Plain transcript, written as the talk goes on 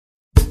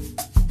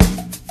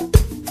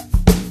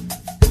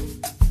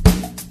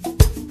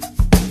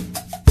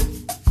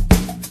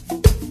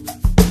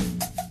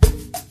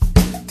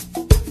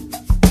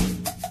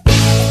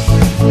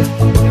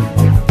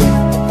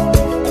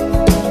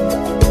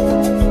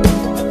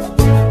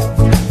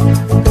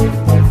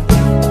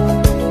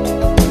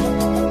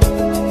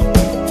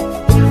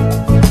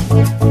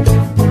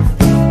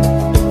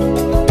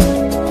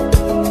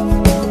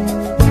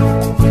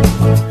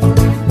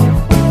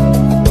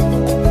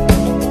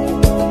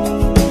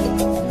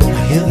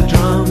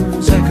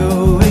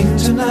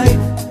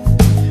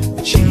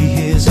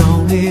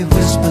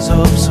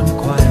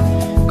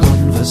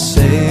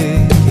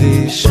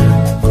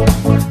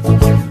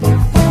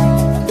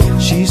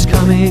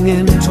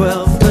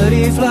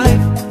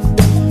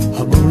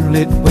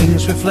split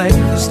wings reflect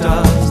the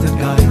stars that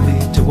guide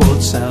me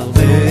towards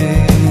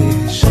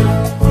salvation.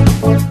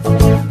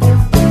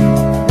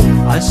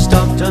 I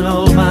stopped an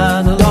old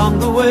man along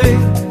the way,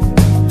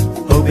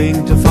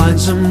 hoping to find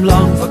some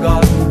long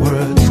forgotten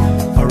words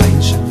or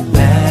ancient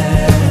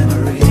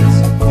memories.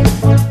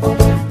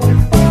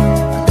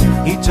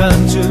 He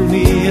turned to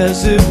me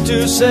as if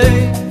to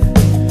say,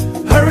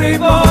 "Hurry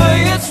boy,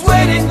 it's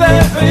waiting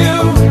there for you."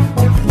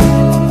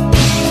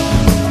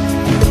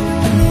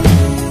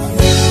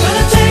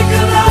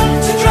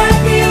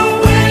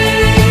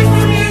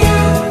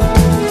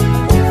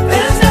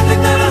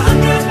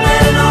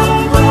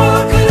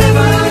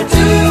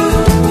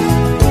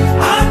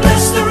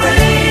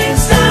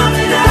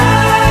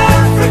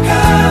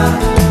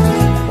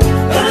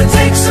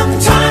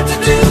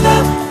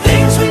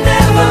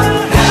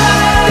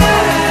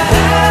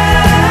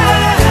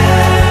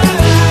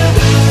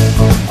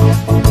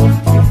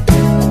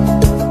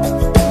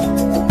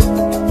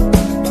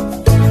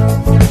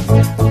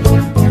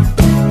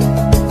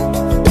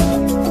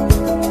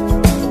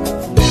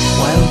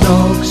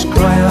 Dogs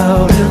cry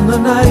out in the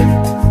night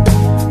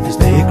as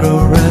they grow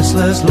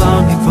restless,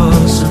 longing for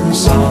some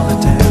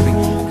solitary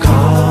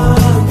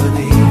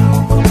company.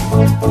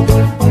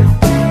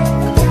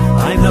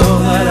 I know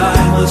that I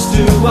must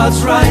do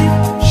what's right,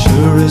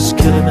 sure as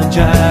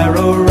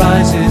Kilimanjaro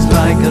rises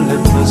like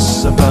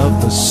Olympus above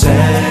the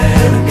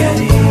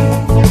Serengeti.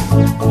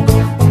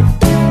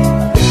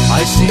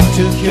 I seek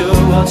to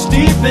cure what's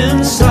deep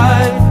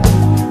inside,